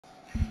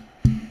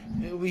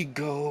Here we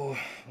go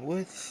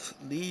with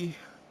the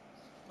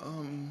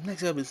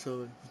next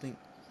episode. I think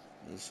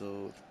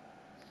episode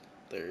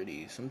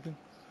 30 something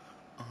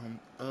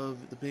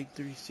of the Big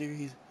Three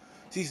series,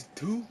 season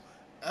 2,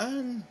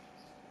 and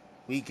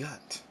we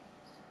got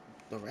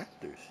the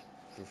Raptors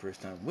for the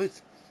first time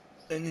with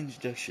an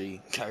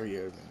introductory. Kyrie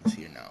Irving is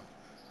here now,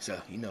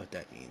 so you know what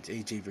that means.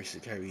 AJ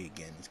versus Kyrie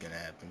again is gonna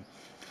happen,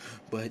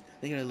 but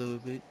they got a little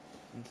bit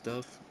and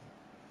stuff.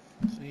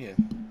 So yeah,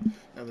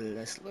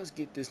 nevertheless, let's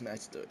get this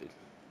match started.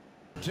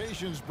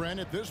 Brent,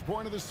 at this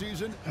point of the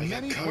season,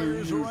 many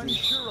players are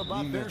unsure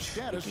about their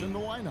status in the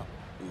lineup.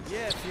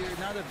 Yeah, if you're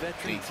not a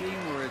veteran team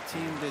or a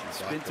team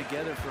that's been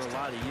together for a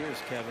lot of years,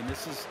 Kevin,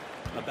 this is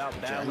about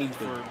battling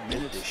for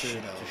minutes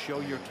to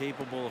show you're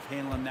capable of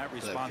handling that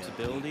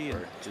responsibility,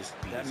 and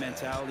that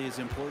mentality is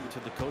important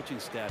to the coaching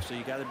staff. So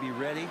you got to be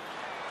ready,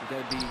 you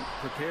got to be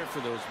prepared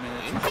for those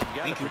minutes, you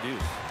got to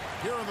produce.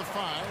 Here are the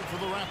 5 for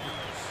the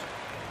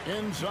Raptors.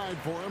 Inside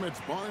for him,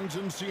 it's Barnes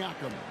and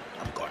Siakam.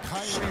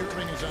 Kyrie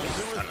Irving is out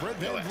there with Fred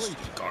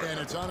VanVleet, and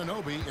it's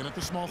Anunoby in at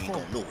the small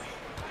forward.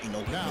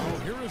 Now,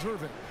 here is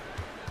Irving.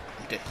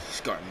 He's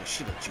scarring the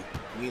shit at you.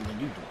 We ain't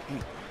letting you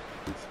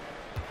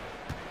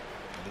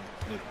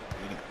do it.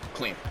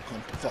 Clean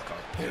the fuck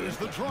out. Here's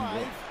the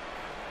drive.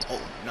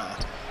 Oh, nah.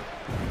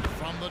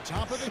 From the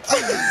top of the key,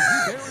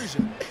 he buries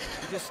it.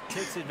 He just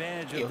takes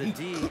advantage of the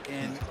D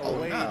in a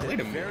way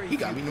that very few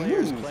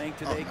players playing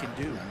today can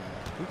do.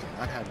 We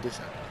cannot have this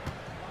happen.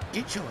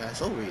 Get your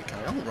ass over here,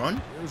 Kyrie. Don't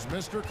run. Here's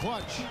Mr.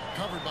 Clutch,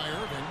 covered by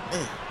Irving.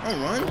 Hey,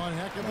 don't run. One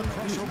heck of a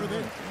crush over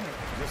there.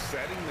 Just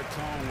setting the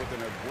tone with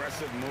an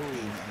aggressive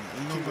move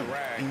to the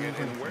rag.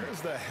 And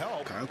where's the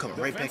help? Kyrie, I'm coming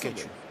right back at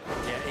you.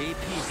 Yeah,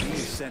 AP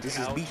is sent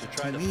out to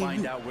try to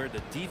find out where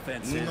the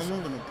defense is.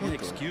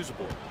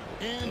 Inexcusable.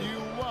 And you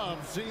love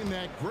seeing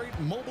that great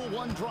mobile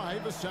one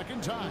drive a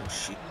second time.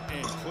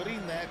 And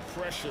putting that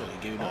pressure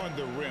on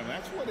the rim.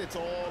 That's what it's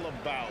all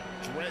about.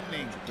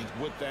 Threatening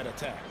with that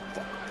attack.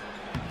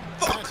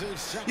 That's his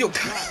second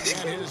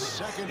shot and his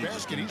second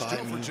basket. He's 2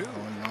 for 2.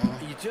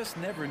 You just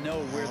never know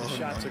where the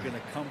shots are going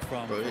to come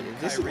from.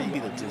 This is going to be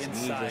the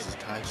inside. versus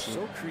Ty.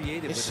 So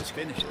creative with his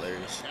finish.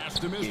 Pass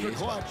to Mr.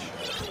 Clutch.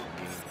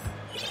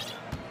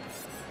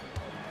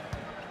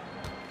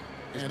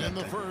 And in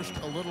the first,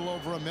 a little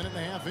over a minute and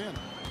a half in.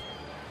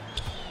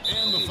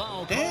 And the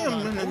foul called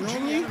on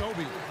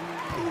Anunoby.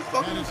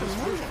 And it's his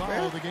first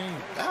foul of the game.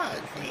 God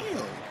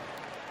damn.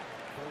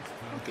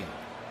 Okay.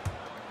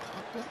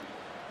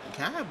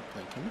 Can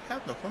we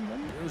have the fun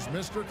moment? Here's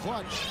Mr.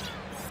 Clutch.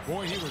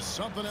 Boy, he was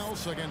something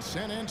else against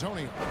San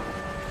Antonio.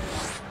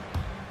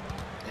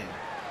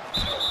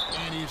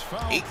 And he's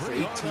fouled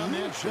pretty hard on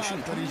that shot,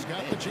 but he's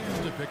got the chance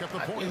to pick up the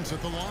points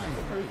at the line.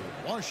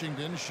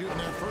 Washington shooting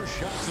their first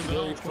shots of the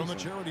night from the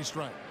charity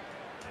stripe.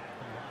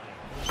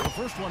 The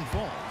first one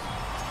falls.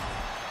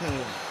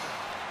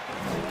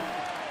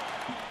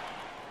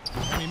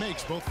 And he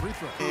makes both free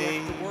throws. They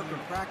have to work in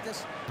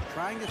practice,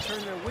 trying to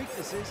turn their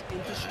weaknesses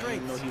into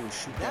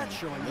strengths. That's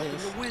showing up in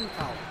the win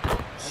column.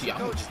 As a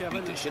coach,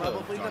 Kevin, is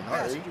probably the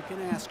best you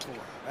can ask for.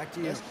 Back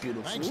to you. That's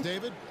beautiful. Thanks,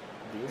 David.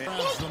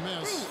 Grabs the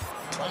miss.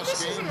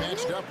 Last game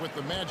matched up with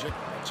the Magic.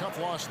 Tough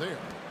loss there.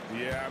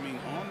 Yeah, I mean,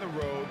 on the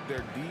road,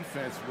 their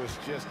defense was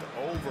just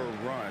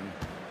overrun.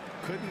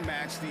 Couldn't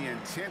match the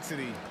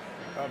intensity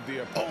of the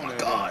opponent. Oh my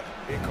God!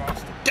 It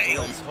cost them. Damn!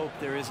 Let's hope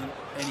there isn't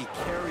any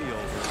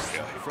carryover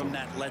from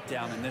that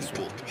letdown in this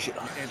one.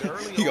 And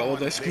early you got all on,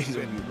 that screens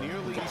on you,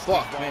 nearly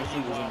fuck, man,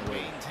 he was in the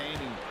way.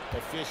 Maintaining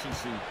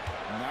efficiency.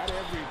 Not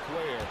every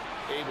player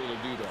able to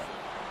do that.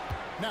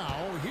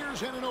 Now,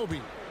 here's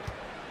Anunoby.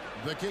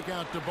 The kick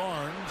out to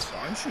Barnes.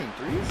 Barnes shooting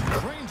threes.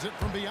 Trains it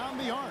from beyond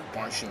the arc.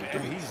 Barnes shooting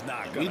And threes. he's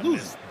not going to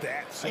miss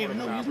that sort of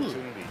an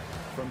opportunity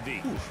from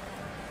deep.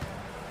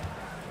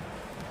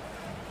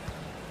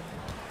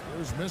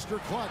 Here's Mr.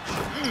 Clutch.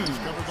 He's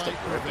covered by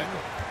Irving.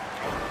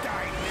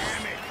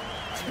 Dynamic.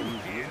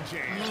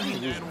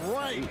 And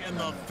right in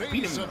the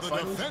face of the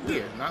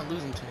defender. We're not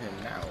losing to him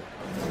now.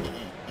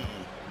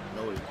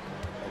 No way.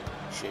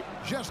 Oh, shit.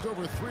 Just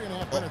over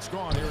 3.5 minutes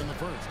gone here in the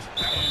first.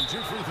 And 2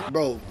 free throws.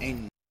 Bro,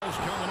 ain't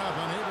Coming up,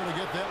 unable to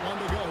get that one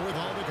to go with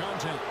all the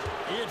content.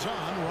 It's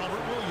on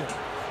Robert Williams.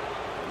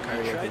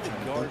 He tried to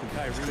guard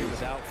Kyrie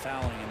without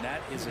fouling, and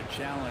that is a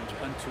challenge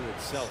unto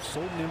itself.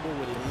 So nimble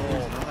with the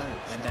ball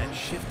and that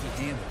shifty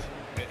handle.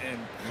 And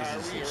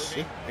Kyrie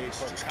Irving, a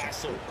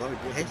Picasso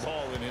with the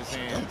ball in his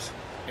hands.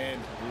 And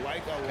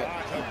like a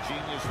lot of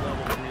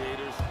genius-level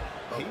creators,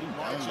 he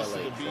marches to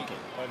the beat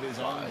of his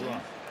own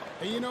drum.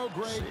 And you know,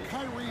 Greg,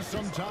 Kyrie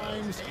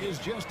sometimes is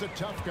just a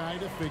tough guy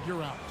to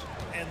figure out.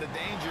 And the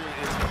danger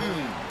is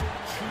pulling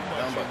too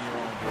much in your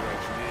own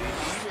direction.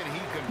 Even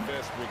he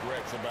confessed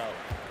regrets about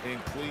in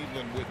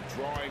Cleveland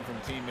withdrawing from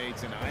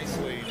teammates and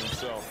isolating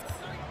himself.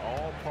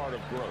 All part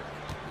of growth.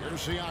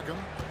 Here's Siakam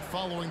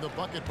following the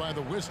bucket by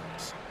the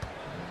Wizards.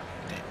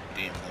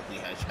 damn, he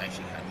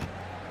actually had me.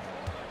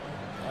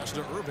 Pass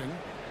to Irving.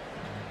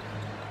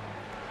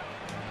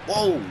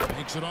 Whoa.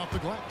 Takes it off the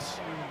glass.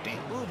 Damn.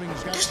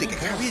 Irving's got This nigga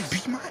Kyrie is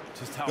beating my.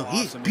 Just how Yo,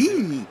 he is awesome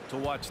beating me. To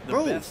watch the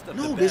Bro, best of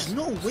no, the there's best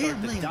no way start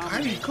I'm to letting Kyrie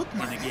dominate cook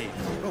my in a game.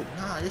 Bro,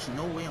 nah, there's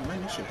no way I'm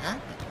letting this shit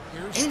happen.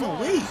 Here's Ain't no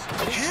Fox. way.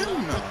 Takes Hell it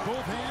no. with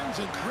both hands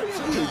and Kyrie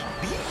cuts is it down.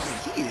 beating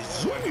me. He is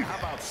But zooming. how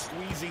about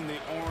squeezing the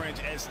orange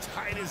as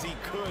tight as he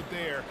could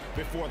there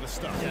before the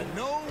stop? Yeah,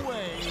 no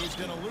way he's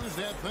going to lose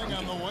that thing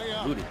on the way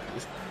up. Looted.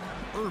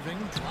 Irving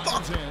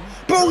drives in.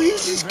 Bro,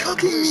 he's just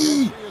cooking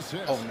me.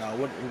 Assists. Oh no,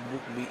 what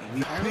we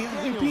Kyrie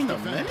on being a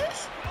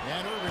menace?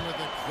 And Irving with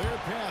a clear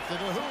path to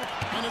the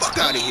hoop. And it's Fuck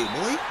out of here,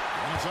 boy.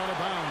 And it's out of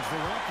bounds. The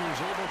Raptors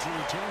able to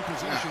retain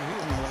possession I here.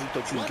 don't know why you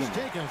thought you was Let's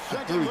getting take a I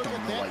second really look don't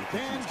at know why that you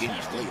thought you was getting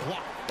fantastic that block.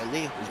 layup. The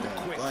layup was going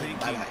Quick bye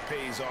thinking bye.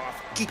 pays off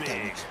Get that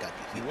big. nigga got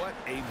the What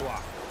a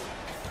block.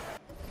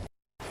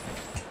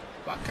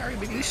 Why Kyrie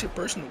making this shit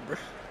personal, bro?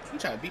 He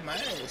try to beat my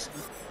ass.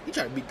 He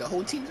try to beat the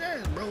whole team's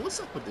ass, bro. What's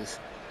up with this?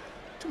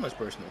 Too much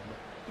personal,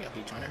 bro. Yeah,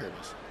 he trying to hurt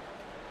us.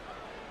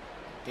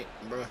 Yeah,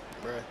 bruh.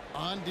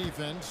 On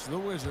defense, the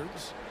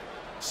Wizards.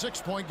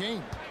 6-point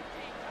game.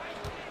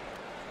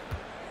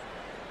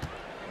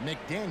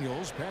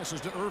 McDaniels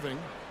passes to Irving.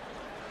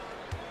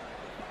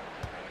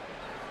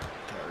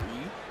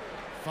 Kyrie.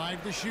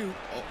 5 to shoot.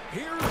 Oh.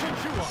 Here's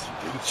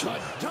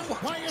Achua.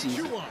 Dunk by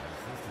Achua.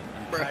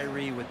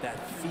 Kyrie with that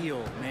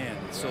feel, man,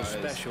 it's so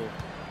special,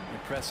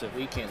 impressive.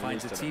 We can't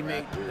Finds a lose to the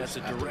teammate. Raptors That's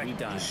a after direct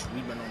dime.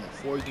 We've been on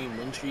a 4-game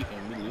win streak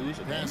and we lose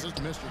again. Passes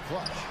to Mr.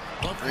 Clutch.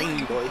 The Green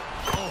three. boy.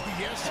 Oh,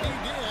 yes, he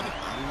did.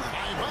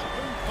 5 up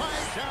and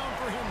 5 down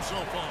for him so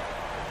far.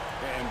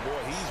 And boy,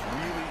 he's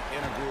really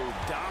in a groove.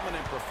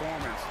 Dominant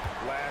performance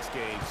last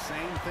game.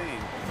 Same thing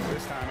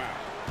this time out.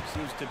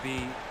 Seems to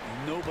be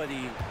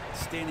nobody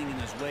standing in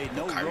his way.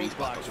 No Kyrie's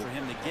roadblocks for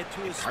him to get to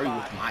his Kyrie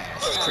spot. with my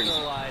ass is crazy.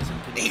 Capitalize and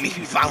They make me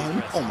continue to foul be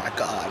him. Oh aggressive. my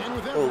god. And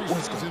with Oh, every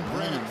what's season, going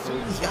Brad, on, it bro?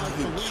 seems Y'all like the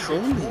here league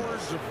trolling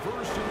explores us. the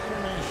first in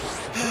international.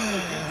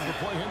 That keeps the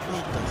play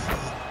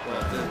interesting.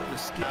 Well, the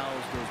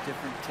skills, those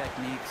different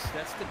techniques.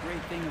 That's the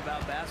great thing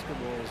about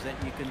basketball is that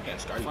you can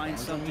Scotty find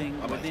Barnes on something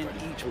me? I might within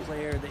Scotty. each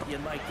player that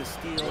you'd like to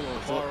steal or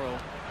borrow,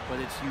 but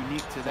it's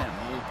unique to them.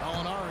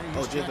 Gallinari,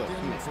 Oh, he's checked Jacob,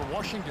 in for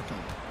Washington.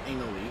 Ain't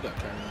no way you got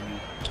Kyrie on you.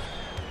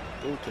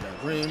 Go to the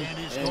rim And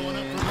he's going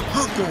up and for the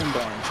hook on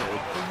darn Cherry.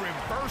 The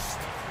reverse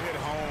hit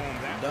home.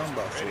 That Down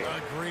by was pretty. 4.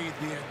 Agreed,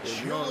 the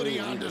There's no agility way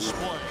on you do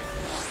display.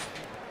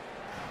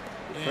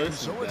 And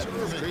Personal so it's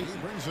battle is Irving. crazy. He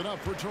brings it up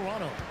for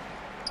Toronto.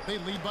 They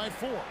lead by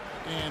 4.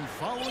 And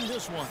following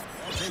this one,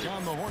 they'll take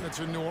on the Hornets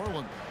in New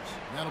Orleans.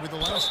 That'll be the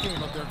last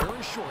game of their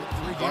very short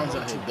 3-game Barnes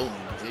road out here trip. bullying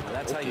me, Jacob.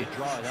 That's how you Okay.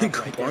 draw it up right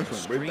there. Barnes went right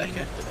Screen back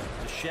after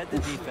that. to shed the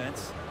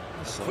defense,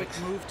 Sucks. quick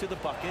move to the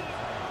bucket,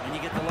 and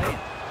you get the lay-in.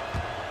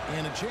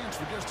 And a chance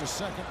for just a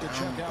second to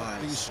check out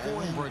the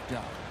scoring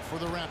breakdown for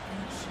the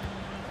Raptors.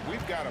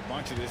 We've got a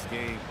bunch of this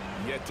game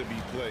yet to be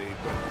played,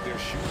 but they're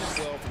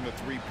shooting well from the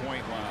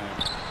three-point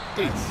line.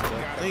 That's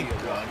gotta be Thank a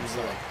God. lucky He's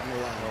sign. like, I'm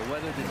alive. Well,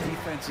 whether the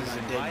defense is Not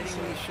dead, inviting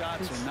so. these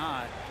shots or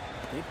not,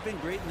 they've been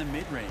great in the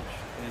mid-range.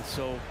 And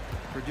so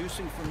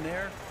producing from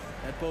there,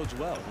 that bodes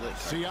well.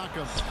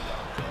 Siakam.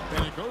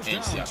 And it goes And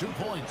down Siakam. 2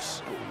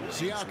 points.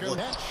 Siakam,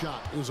 that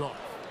shot is off.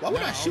 Why would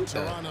now, I shoot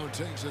that? Toronto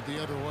takes it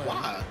the other way.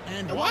 Why?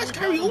 And And why is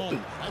while Kyrie we got open?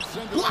 him, I've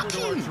sent it Block over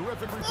to our him.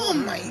 terrific Oh reporter,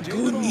 my David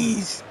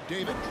goodness.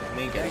 David.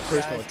 Man got a Thanks,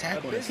 personal guys.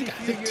 attack A on us. He busy got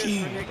few years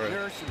 15, for Nick bro.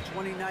 Nurse in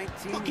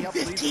 2019. Fucking He helped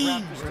lead the 15,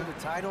 Raptors bro. to the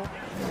title,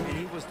 and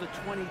he was the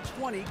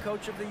 2020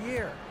 Coach of the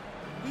Year.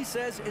 He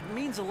says, it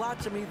means a lot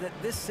to me that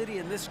this city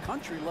and this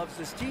country loves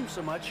this team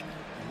so much,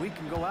 and we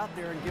can go out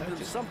there and give them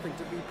something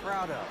to be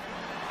proud of.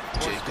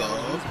 Jacob. He's been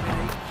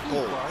a key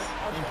Goal. part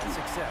of that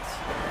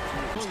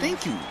success.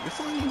 Thank you. You're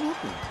finally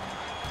welcome.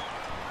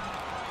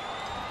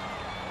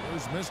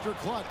 There's Mr.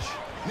 Clutch.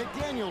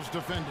 McDaniels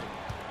defending.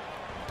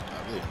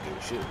 I really don't give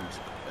a shit who's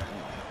bad.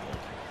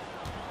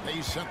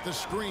 They set the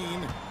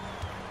screen.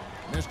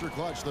 Mr.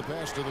 Clutch, the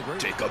pass to the great.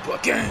 Jacob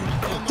again.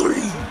 And the 3.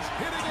 Wizards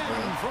hit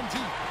again from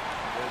deep.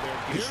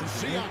 Here's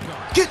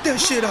Siakam. Get that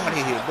shit out of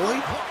here, boy.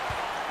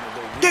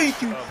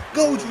 Thank you.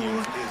 Go,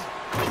 Jordan.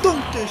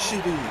 Dunk that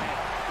shit in.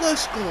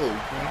 Let's go.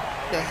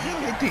 The hell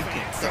they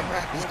thinking? The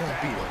Raptors gonna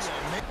beat us.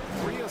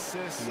 3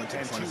 assists He went to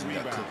the and front 2 and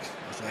got rebounds. cooked.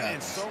 That's what And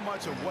happens. so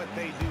much of what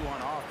they do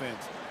on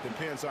offense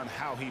depends on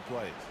how he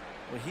plays.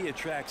 Well, he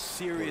attracts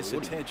serious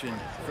What are you attention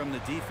from the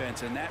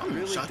defense, and that I'm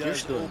really shocked you're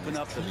does still in open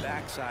this up the team.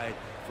 backside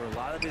for a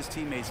lot of his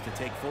teammates to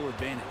take full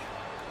advantage.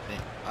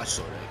 Damn, I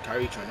saw that.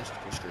 Kyrie trying to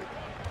skirt.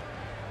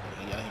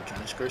 He out here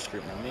trying to skirt,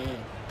 my man.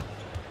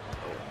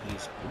 Oh,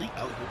 he's really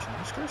out here trying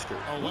to skirt.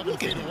 11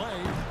 Look at feet him.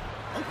 away.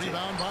 Okay.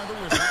 Rebound by the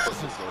Wizards.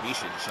 So he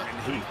should have shot And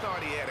the he hoop. thought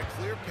he had a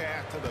clear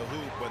path to the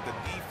hoop, but the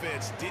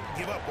defense didn't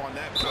give up on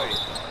that play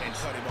and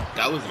cut him off.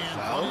 That was a And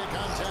foul. plenty of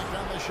contact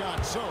on the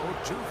shot. So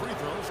 2 free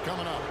throws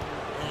coming up.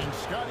 And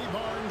Scotty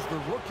Barnes, the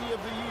Rookie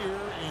of the Year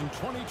in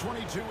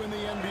 2022 in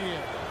the NBA.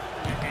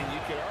 And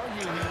you could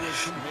argue he was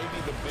maybe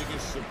the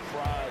biggest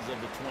surprise of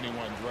the 21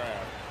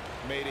 draft.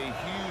 Made a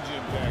huge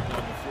impact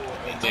on the floor.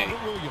 Dang.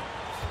 Robert Williams.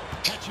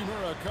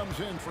 Hachimura comes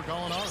in for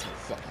Gallinari.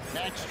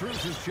 Max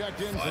Strus is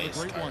checked in for the Nice.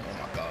 great one.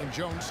 Oh my God. And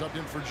Jones subbed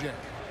in for Jay.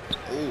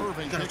 Oh,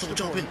 you gotta throw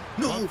jump in.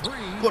 No!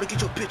 Gotta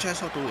get your bitch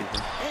ass out the way,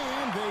 bro.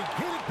 And they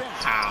get it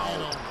back. How?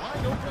 And a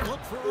wide open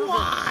look for Irving.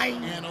 Why?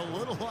 And a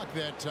little luck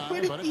that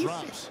time, but it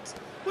drops.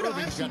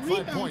 Irving's got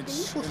 5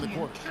 points in the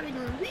quarter.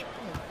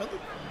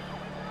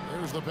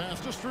 There's the pass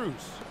to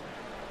Strus.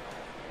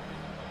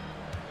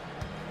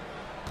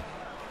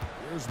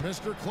 Here's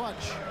Mr.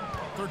 Clutch.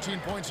 13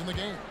 points in the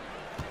game.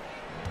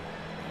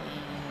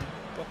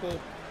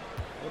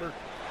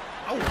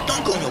 I will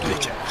dunk on your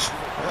bitch ass.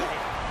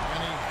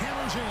 And he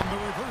hammers in the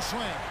reverse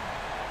slam.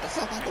 The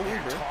fuck out the way,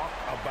 bro. Talk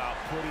about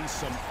putting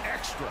some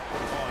extra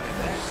on it.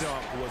 That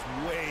dunk was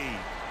way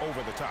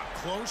over the top.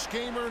 Close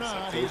game or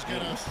not, he's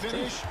going to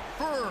finish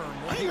firm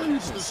when he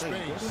gets hits the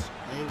space.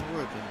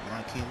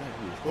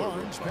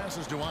 Barnes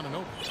passes to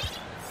Anunoby.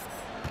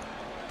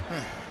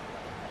 That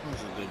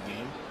was a good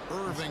game.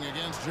 Irving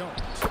against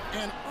Jones.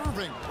 And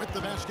Irving with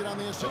the basket on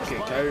the assist.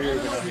 Okay, Kyrie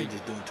Irving out here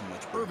just doing too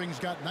much. Bro. Irving's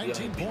got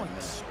 19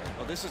 points.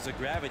 Well, this is a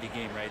gravity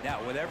game right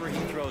now. Whatever he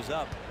throws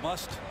up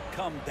must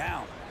come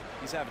down.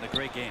 He's having a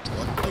great game.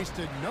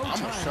 Wasted no time.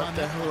 I'm gonna shut on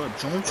that hell up.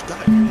 Jones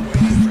got Waiting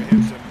for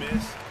him to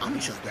miss. I'm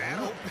gonna shut that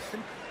up.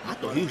 I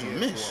thought he was gonna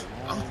miss.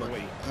 I was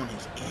like on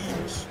his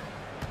ends.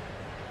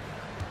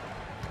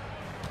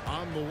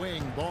 On the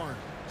wing, Barnes.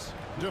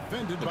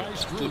 Defended by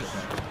Strus.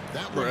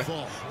 That one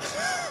falls.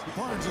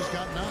 Barnes has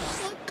got 9.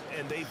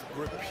 And they've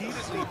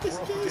repeatedly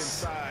broke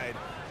inside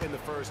in the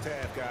first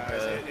half,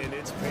 guys, and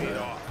it's paid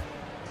off.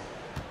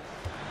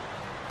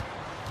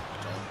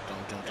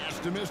 Pass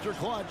to Mr.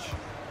 Clutch.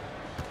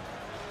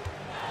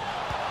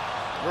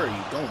 Where are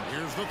you going?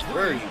 Here's the three.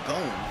 Where are you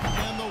going?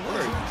 And the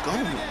Where are you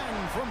going?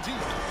 again from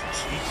deep.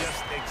 He just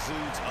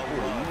exudes a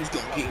You love. just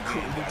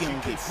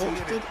gonna get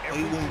posted or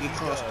you gonna get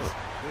crossed up?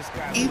 This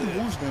guy Either lives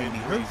one's gonna and be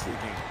breathes hurtful.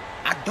 the game.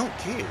 I don't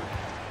care.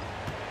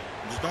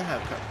 Just don't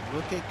have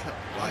look at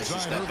why is he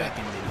step back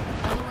in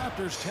there? And the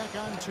Raptors tack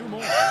on 2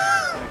 more.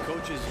 The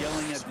coach is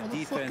yelling at the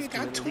defense to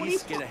at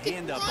least get a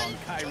hand up on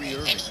Kyrie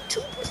Irving.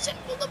 82%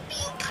 for the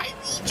being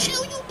Kyrie.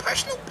 Chill, you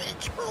personal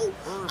bitch, bro.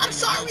 I'm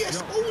sorry I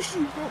exposed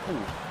you, bro.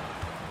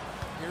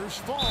 Here's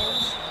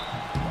Falls.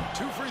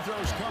 2 free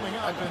throws coming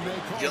up, and they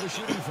call the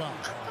shooting foul.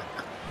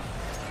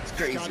 It's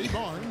crazy. Scotty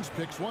Barnes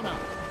picks one out.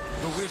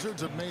 The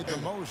Wizards have made the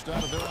most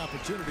out of their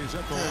opportunities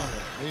at the line.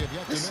 They have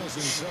yet to miss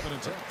in 7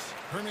 attempts.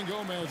 Hernan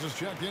Gomez is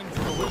checked in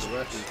for the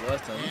Wizards.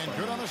 And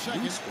good on a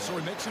second, so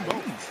he makes them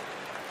both.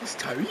 This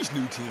is Kyrie's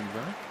new team,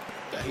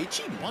 bro. I hate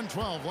cheating.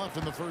 1:12 left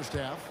in the first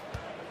half.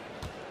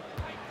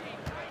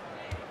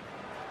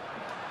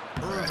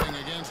 Irving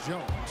against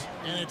Jones.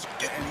 And it's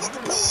And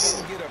even if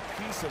you didn't get a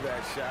piece of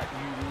that shot,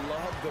 you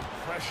love the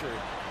pressure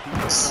he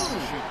gets on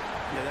the shoot.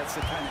 Yeah, that's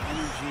the kind of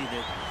energy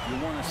that you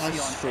want to see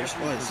on first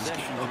every this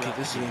possession. game. Okay,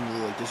 this game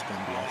look like this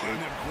gonna be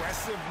An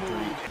aggressive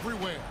move.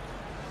 everywhere.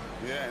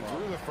 Yeah, and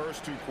through the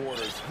first 2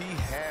 quarters, he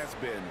has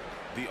been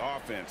the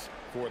offense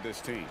for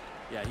this team.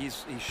 Yeah,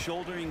 he's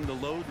shouldering the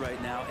load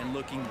right now and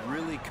looking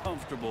really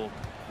comfortable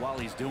while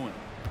he's doing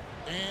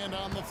it. And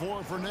on the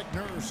floor for Nick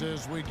Nurse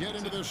as we get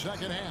into the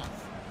second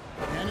half.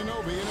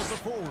 Anunoby in at the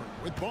forward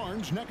with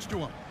Barnes next to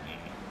him.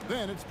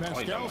 Then it's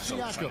Pascal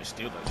Siakam.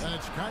 And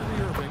it's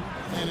Kyrie Irving.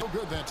 And no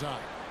good that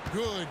time.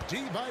 Good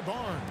D by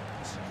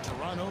Barnes.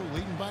 Toronto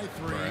leading by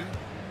 3.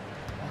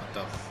 What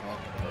the fuck?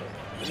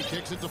 He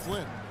kicks it to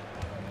Flynn.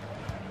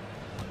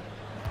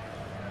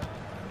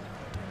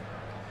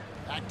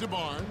 Back to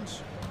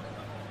Barnes.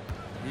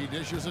 He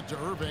dishes it to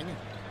Irving.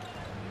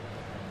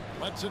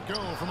 Lets it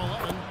go from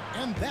 11.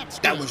 And that's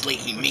good. That was late.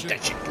 He made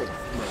that shit, bro.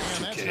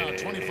 And that's now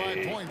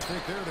 25 points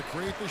right there to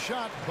create the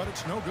shot, but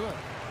it's no good.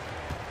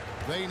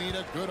 They need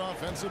a good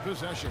offensive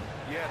possession.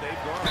 Yeah, they've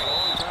gone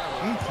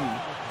a long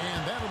time.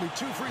 And that'll be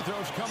 2 free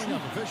throws coming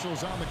up.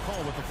 Officials on the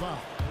call with the foul.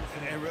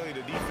 And really,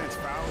 the defense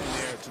fouling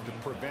there to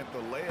prevent the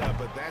layup,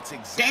 but that's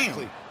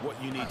exactly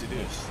what you need to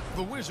do.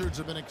 The Wizards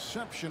have been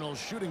exceptional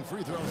shooting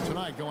free throws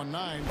tonight, going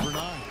 9 for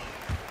 9.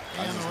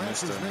 And the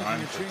Raptors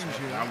making a change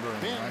here.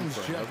 Benton's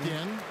checked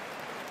in.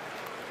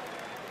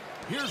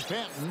 Here's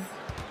Benton.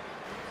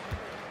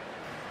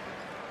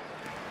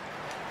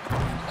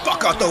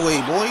 Fuck out the way,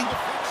 boy.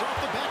 Off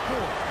the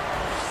backboard.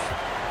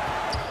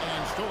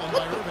 And stolen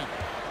by Irving.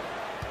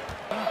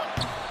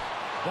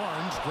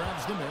 Barnes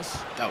grabs the miss.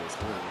 That was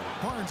horrible.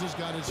 Barnes has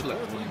got his He let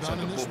 4th one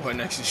rebound in this boy one.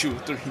 next to shoot a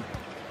 3.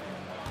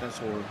 That's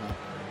horrible.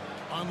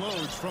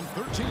 Unloads from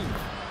 13.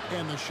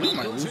 And the We shot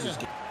might goes lose this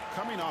in. game.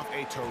 Coming off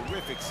a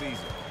terrific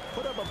season,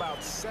 put up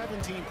about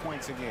 17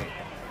 points a game,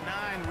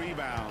 9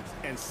 rebounds,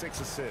 and 6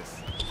 assists.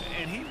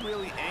 And he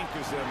really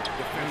anchors them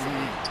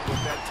defensively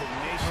with that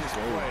tenacious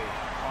play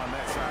on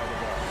that side of the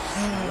ball.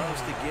 He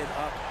loves to get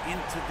up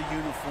into the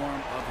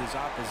uniform of his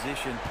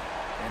opposition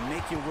and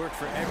make you work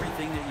for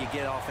everything that you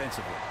get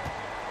offensively.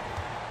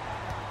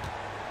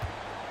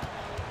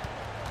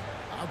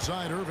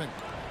 Outside Irving.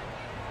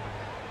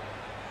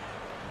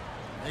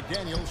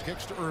 McDaniels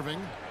kicks to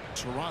Irving.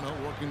 Toronto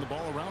working the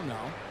ball around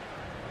now.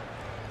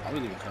 I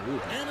really think Kyrie.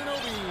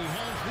 Anunoby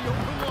has the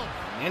open look.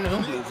 And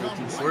they'll be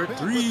looking for a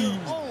 3.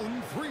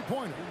 Own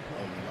 3-pointer.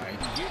 Oh my.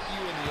 Get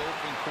you in the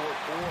open court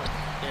or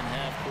in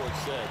half-court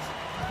sets.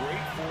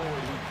 Great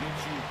forward who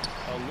gives you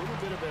a little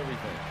bit of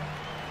everything.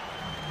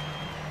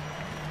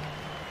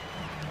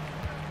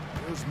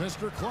 Here's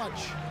Mr.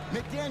 Clutch.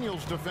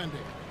 McDaniels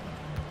defending.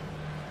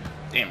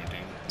 Damn it,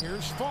 dang.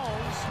 Here's Falls.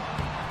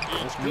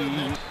 It's That's good. me.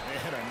 They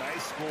had a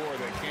nice score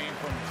that came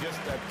from just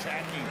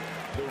attacking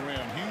the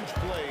rim. Huge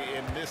play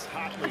in this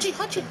hotly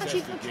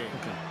contested game.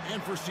 Okay.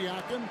 And for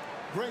Siakam,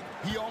 Greg,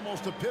 he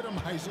almost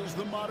epitomizes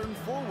the modern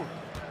forward.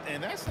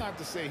 And that's not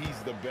to say he's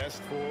the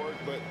best forward,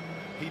 but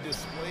he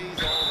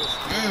displays all the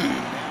skills you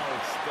now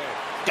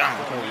expect.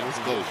 Let's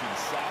go.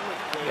 Solid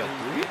player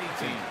who any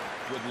team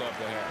would love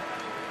to have.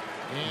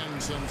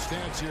 And some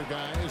stats here,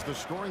 guys. The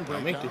scoring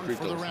I'll make breakdown the free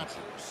for the throws.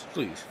 Raptors.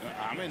 Please.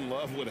 I'm in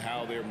love with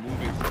how they're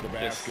moving the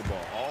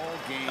basketball. All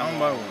game Down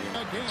by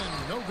 1.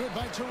 Again, no good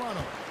by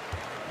Toronto.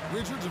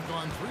 Wizards have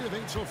gone 3 of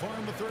 8 so far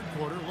in the third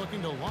quarter,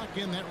 looking to lock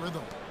in that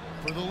rhythm.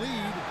 For the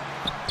lead.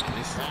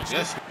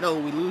 Yes. No,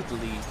 we lose the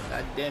lead.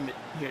 God damn it.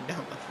 You're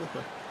down by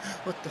 4.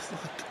 What the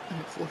fuck?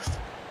 I'm forced.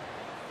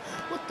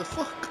 What the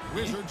fuck?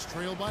 Wizards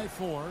trail by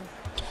 4.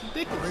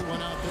 Ridiculous. Great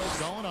one out there,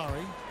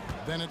 Gallinari.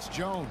 Then it's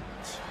Jones.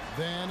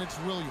 Then it's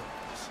Williams.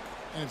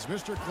 And it's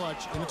Mr.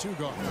 Clutch in the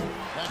 2-guard.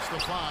 That's the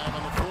 5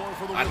 on the floor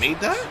for the Wizards. I made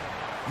that?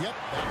 Yep,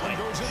 that one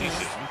goes in.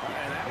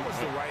 And that was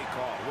the right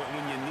call.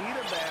 When you need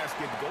a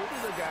basket, go to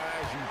the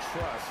guys you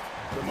trust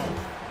the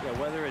most. Yeah,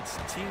 whether it's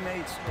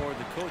teammates or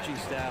the coaching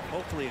staff,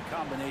 hopefully a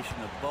combination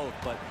of both.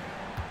 But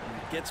when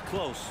it gets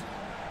close,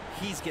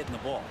 he's getting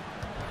the ball.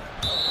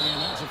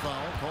 And that's a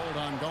foul called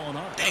on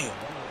Gallinari. Damn.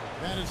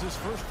 That is his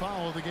first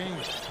foul of the game.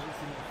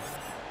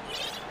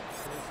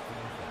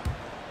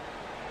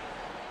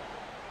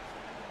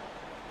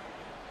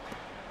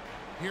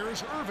 Here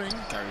is Irving.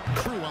 Kyrie.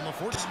 True on the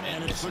 14th,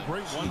 and it's the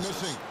great one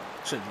missing.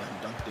 Should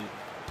have dunked it.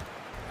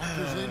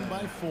 Raptors in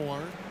by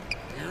 4.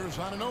 Here's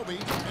Anunoby,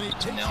 and he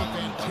takes a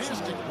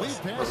fantastic lead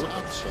pass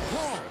up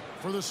strong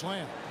for the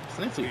slam.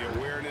 The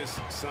awareness,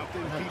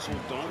 something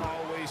people don't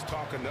always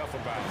talk enough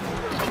about.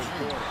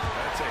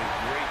 That's a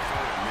great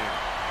find there.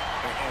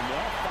 And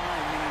won't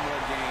find many more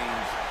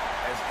games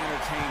as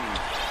entertaining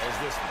as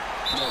this one.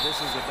 No,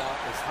 this is about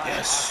as high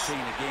an octane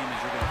a game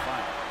as you're going to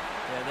find.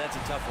 Yeah, that's a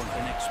tough one.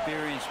 An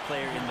experienced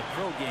player in the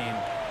pro game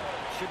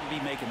shouldn't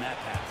be making that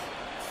pass.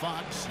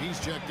 Fox,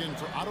 he's checked in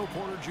for Otto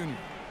Porter Jr.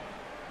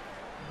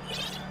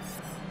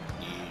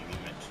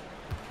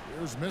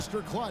 Here's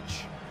Mr.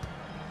 Clutch.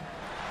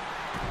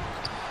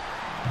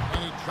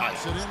 And he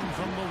drops it in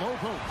from the low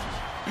post.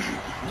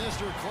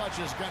 Mr. Clutch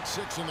has got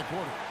 6 in the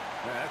quarter.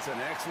 That's an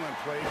excellent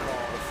play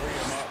call to free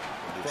him up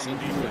from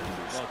the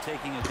defense. Well,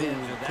 taking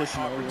advantage of that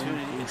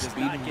opportunity, it does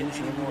not get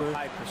any more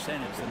high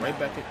percentage than right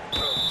back it.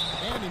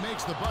 And he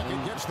makes the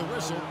bucket, gets the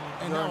whistle,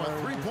 and now a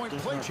 3-point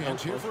play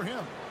chance here for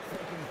him.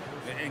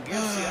 And gives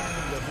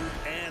Siakam the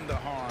hoop and the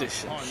harm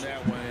on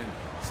that one. And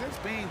since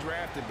being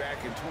drafted back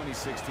in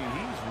 2016,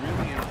 he's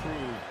really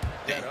improved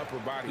that upper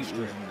body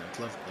strength.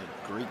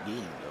 A great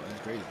game, though.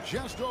 It's crazy.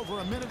 Just over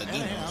a minute and a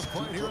half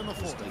played here in the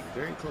fourth. Like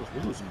very close.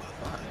 We're losing by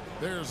 5.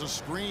 There's a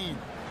screen.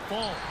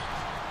 Fall.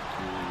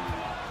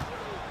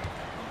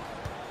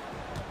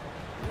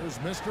 Here's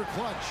Mr.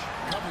 Clutch.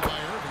 Covered by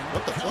Irving.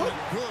 What the fuck?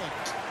 Good.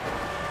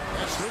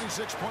 That's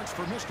 36 points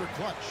for Mr.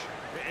 Clutch.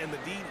 And the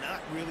D not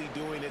really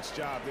doing its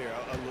job there.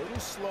 A little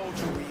slow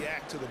to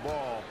react to the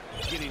ball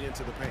getting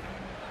into the paint.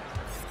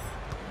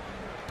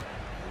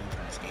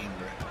 This game,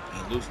 bro.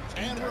 Ain't losing.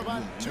 And we're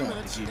about 2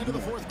 minutes into the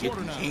fourth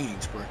quarter now.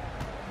 Games, bro.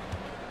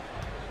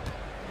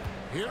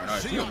 Here's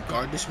Siakam.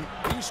 Guard this.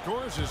 He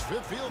scores his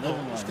 5th field goal.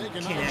 He's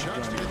taking 9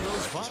 shots to get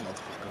those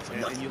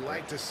 5. And you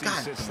like to see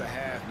since the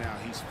half now,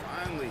 he's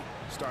finally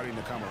starting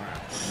to come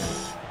around.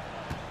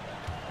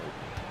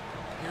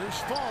 Here's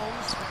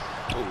Falls.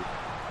 Oh.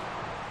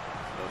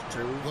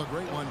 The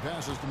great one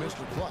passes to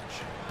Mr.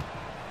 Clutch.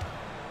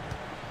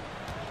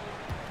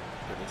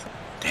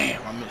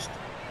 Damn, I missed.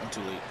 I'm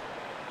too late.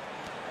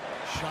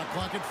 Shot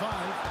clock at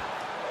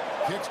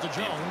 5. Kicks to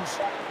Jones.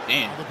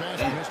 Damn. The pass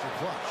to Mr.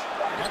 Clutch.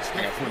 That's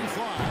the free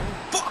fly.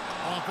 Fuck.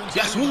 Offensive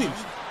Yes,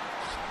 Williams.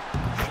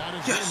 Shot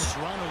is in. The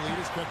Toronto lead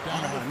is cut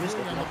down to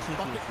 3 on the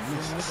bucket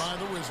finished by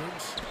the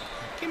Wizards.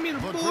 Give me the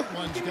The ball. great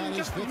one's got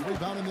his 5th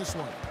rebound in this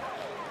one.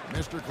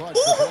 Mr. Clutch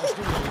the pass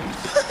to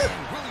Williams.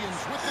 And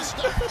Williams with the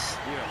stop.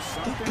 You know,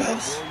 something that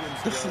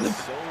Williams does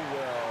so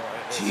well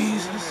as soon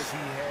as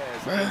he has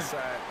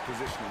inside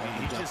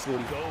positioning. He just goes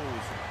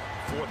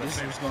for the This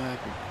is what's going to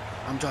happen.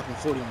 I'm dropping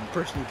 40 on a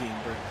personal game,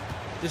 bro.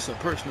 This is a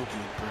personal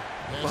game, bro.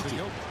 There's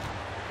the yoke.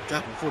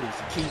 Dropping 40 is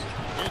the key.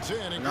 It's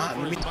in and Not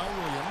good me. by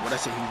Williams. What I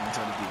said he was going to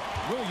try to do.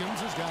 Williams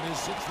has got his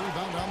 6th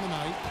rebound on the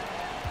night.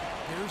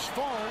 Here's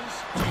Falls.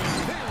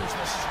 There's the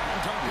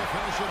dunk to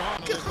finish it on.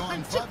 They've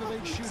gone 5 of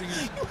 8 shooting.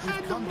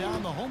 We've come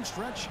down the home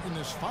stretch in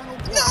this final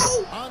quarter.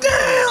 No!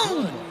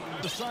 Damn!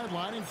 The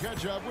sideline and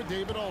catch up with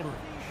David Aldridge.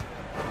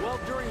 Well,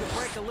 during the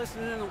break, I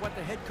listened in to what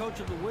the head coach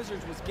of the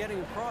Wizards was getting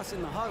across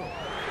in the huddle.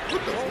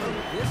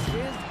 This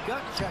is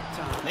gut check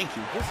time. Thank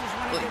you. This is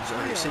when it gets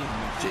real, and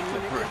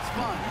when it gets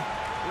fun.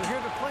 We're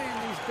here to play in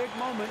these big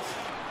moments.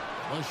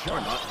 The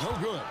shot, no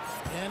good.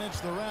 And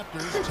it's the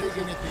Raptors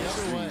taking it the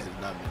other way.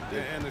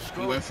 And the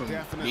He went from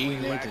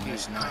being there to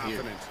just not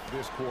here.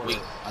 This quarter. Wait,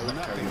 I left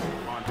Nothing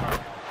Kyrie. on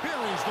top.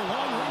 Buries the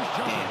long-range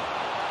jumper.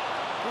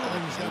 Damn.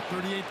 Irving's got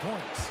 38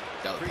 points.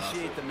 That was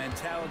Appreciate the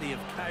mentality of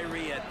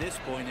Kyrie at this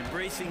point,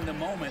 embracing the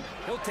moment.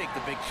 He'll take the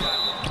big shot.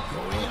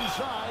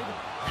 Inside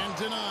and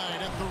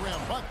denied at the rim,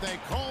 but they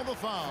call the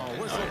foul.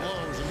 Whistle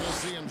blows, and we'll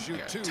see him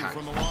shoot 2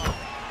 from the line. You know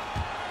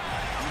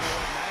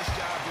what? Nice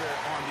job there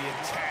on the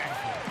attack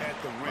at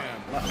the rim.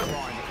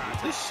 Drawing the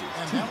contest. This shit.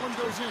 And that one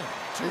goes in.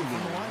 2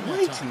 from the line.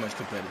 Way that too time. much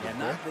competitive, Yeah,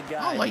 bro. not the I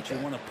guy don't like that you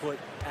that. want to put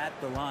at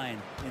the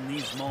line in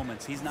these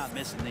moments. He's not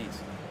missing these.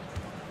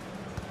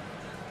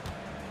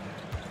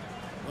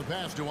 The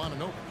pass to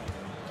Ananobi.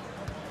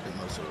 It's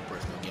most of a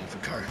personal game for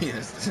Kyrie.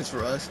 This is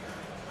for us.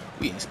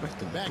 We expect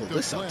them to Back pull to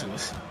this out to Flynn.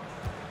 us.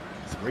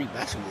 It's great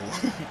basketball.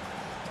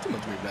 Too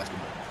much great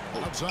basketball.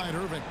 Oh, Outside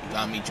Irving. you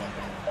got me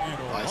jumping. And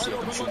I see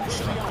him shooting the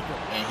shot.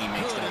 And he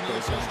makes that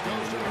close up.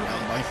 We're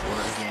down by 4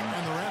 again.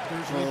 And the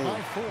Raptors lead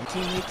by 4. Oh,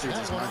 teammates are That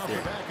just one not off the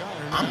there. back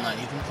iron. I'm not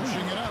even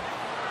Pushing playing. it up.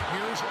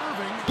 Here's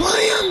Irving.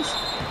 Williams!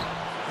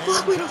 And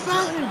Fuck, we don't comes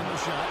foul back him. on the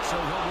shot, so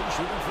he'll be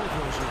shooting free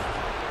throws here.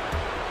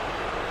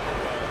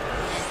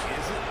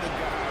 Isn't the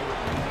guy with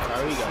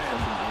Kyrie got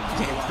fucking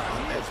games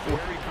on that score.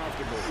 very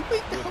comfortable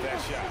with that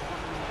shot.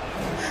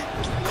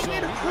 So he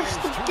push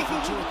goes the 2 for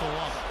 2 game. at the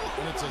line,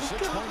 and it's a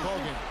 6-point ball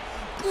game.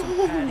 Some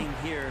padding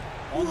here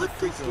on the What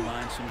free the throw fuck?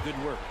 line. Some good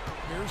work.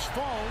 Here's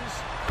Falls.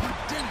 He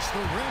dinks the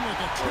rim with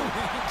a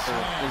 2-hand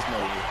slam. There's no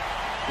way.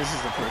 This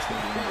is the first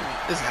game.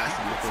 This has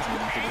to be the first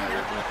game for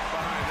Kyrie, bro.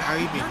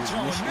 Kyrie being his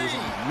mission was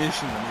on a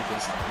mission to make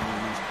us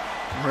lose.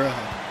 Bruh.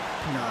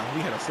 Nah,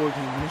 we had a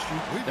 4-game ministry.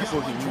 That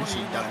 4-game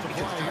ministry died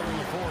because of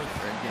Kyrie.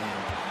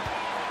 Damn.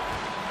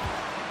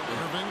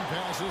 Irving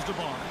passes to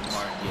Barnes.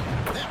 Smart,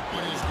 yeah. That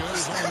one is good.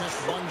 He's only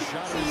missed 1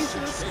 shot of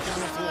 6 taken on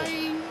the floor.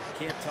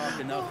 Can't talk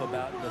enough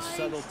about the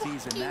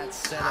subtleties in that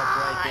setup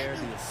right there.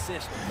 The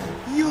assist.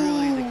 Yo,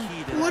 Really the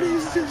key to what that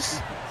is entire this?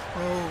 sequence.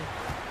 Oh.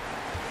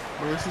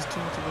 Bro, this is too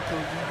much of a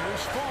code.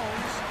 Here's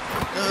Falls.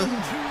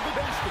 Into the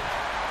basket.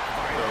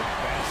 Vital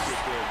basket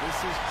there. This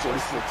is just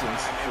the 44 time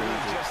points and for really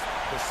the- just the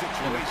And the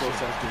situation close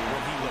out game.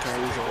 when he looks to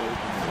Kyrie's take all over.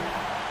 open.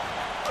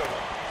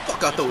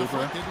 Fuck out the way,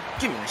 bro.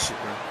 Give me that shit,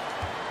 bro.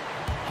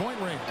 Point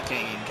range. I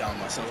can't even count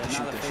myself to I'm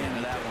shoot not a that shit. fan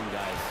of that one,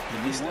 guys. If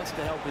he missed wants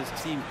to help his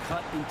team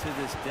cut into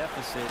this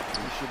deficit,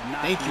 he should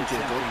not Thank be you,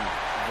 Jacob. attempting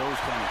those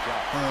kind of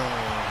shots.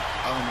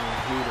 I don't know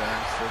who to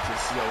ask for to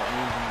see how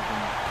anything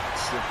can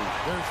slip it.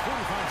 There's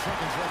 45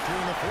 seconds left here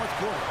in the 4th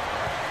quarter.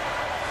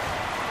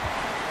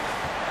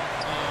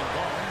 And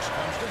Barnes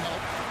comes to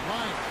help.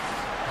 Ryan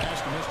pass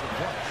to Mr.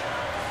 Clutch.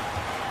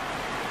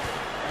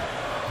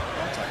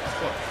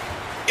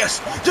 Yes!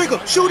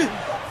 Jacob, shoot it!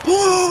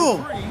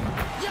 Pull!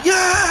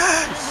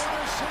 Yes!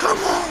 Come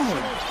on!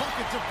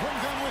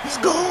 Let's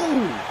go!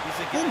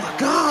 Oh my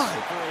god!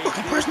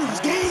 Fucking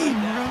personalized game,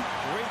 bro!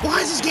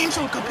 Why is this game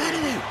so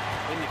competitive?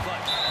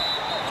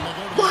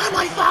 Why am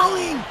I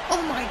fouling?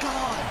 Oh my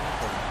god!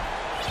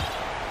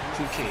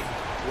 2K.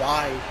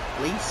 Why?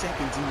 Late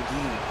seconds in the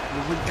game.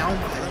 We're down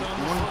by like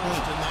 1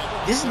 point.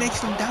 This makes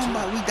them down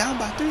by, we down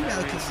by 3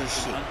 now because of this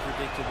shit.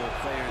 Unpredictable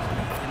players.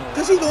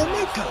 Because he gonna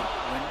make them.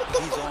 When What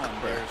the he's fuck, on,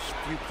 bro? there's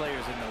few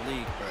players in the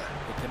league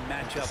that can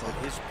match up with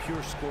his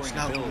pure scoring It's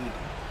not ability.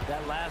 good.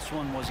 That last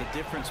one was a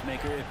difference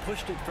maker. It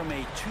pushed it from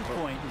a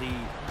 2-point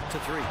lead to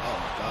 3. Oh my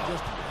god.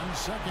 Just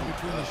 1 second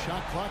between the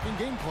shot clock and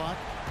game clock.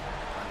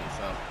 I need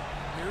foul.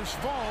 Here's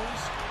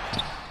Falls.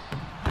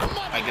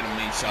 I get a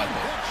main shot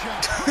though. That shot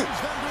brings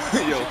them to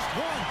within Yo, just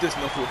 1. there's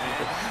no hope.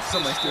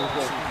 Somebody still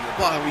hope.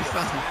 Why are we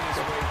found?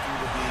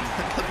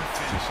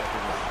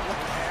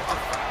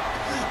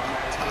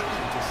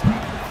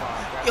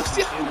 Yo,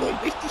 see how we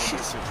gonna make this shit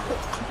so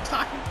I'm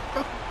tired,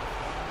 bro.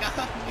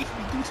 Y'all make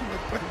me do too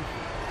much, bro.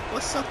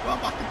 What's up, bro? I'm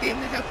about to damn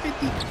near have 50.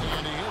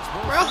 And he hits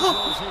both Bro. free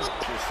throws here.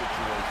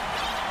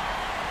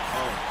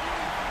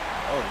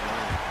 Oh,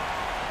 man.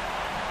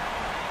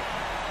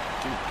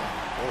 Dude,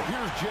 oh.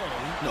 Here's Jay.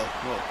 No,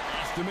 no.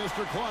 Pass to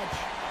Mr. Clutch.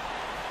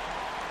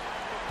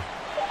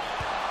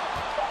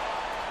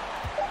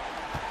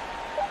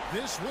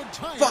 This would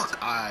tie it. Fuck,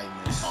 I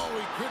missed. Oh,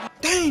 he couldn't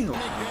Damn.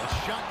 make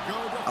that shot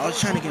go. I was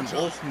trying to get him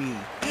off me.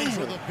 And so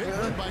Damn, the big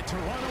bro. win by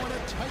Toronto in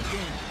a tight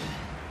game.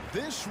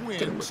 This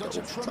Get him win with such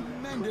a the-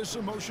 tremendous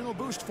emotional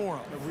boost for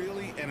him.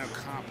 Really an Kyrie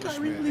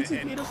accomplishment really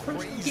and made a first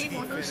crazy game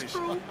on us, finish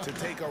bro. to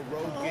take a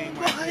road Oh game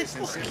my like this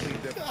and simply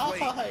fucking deflate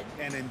God.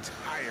 an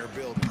entire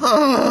building.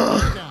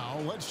 Now,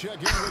 let's check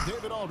in with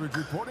David Aldridge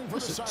reporting for the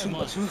This is too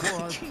sidelines much.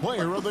 for our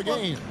player of the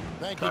game.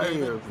 Thank you, Kyrie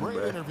David. Irving, Great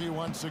bro. interview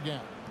once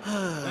again.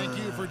 Thank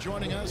you for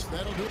joining us.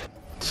 That'll do it.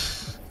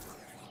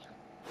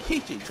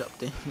 KJ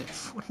dropped in at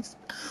 40.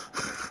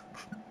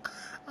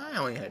 I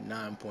only had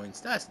 9 points.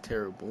 That's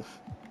terrible.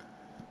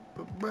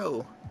 But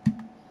bro,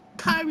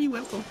 Kyrie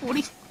went for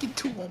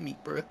 42 on me,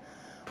 bro.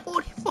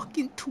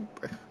 42,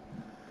 bro.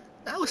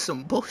 That was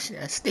some bullshit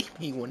ass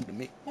statement he wanted to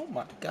make. Oh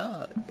my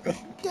god, bro.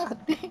 God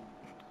damn.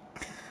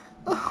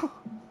 Oh.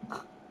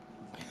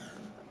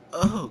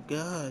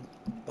 God.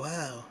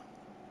 Wow.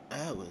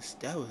 That was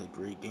a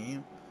great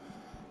game.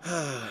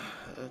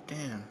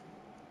 Damn.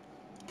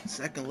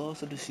 Second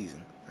loss of the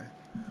season.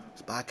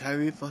 It's by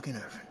Kyrie fucking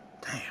Irving.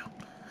 Damn.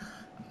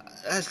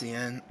 That's the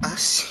end. I'll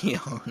see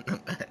y'all in the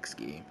next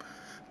game.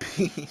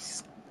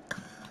 Peace.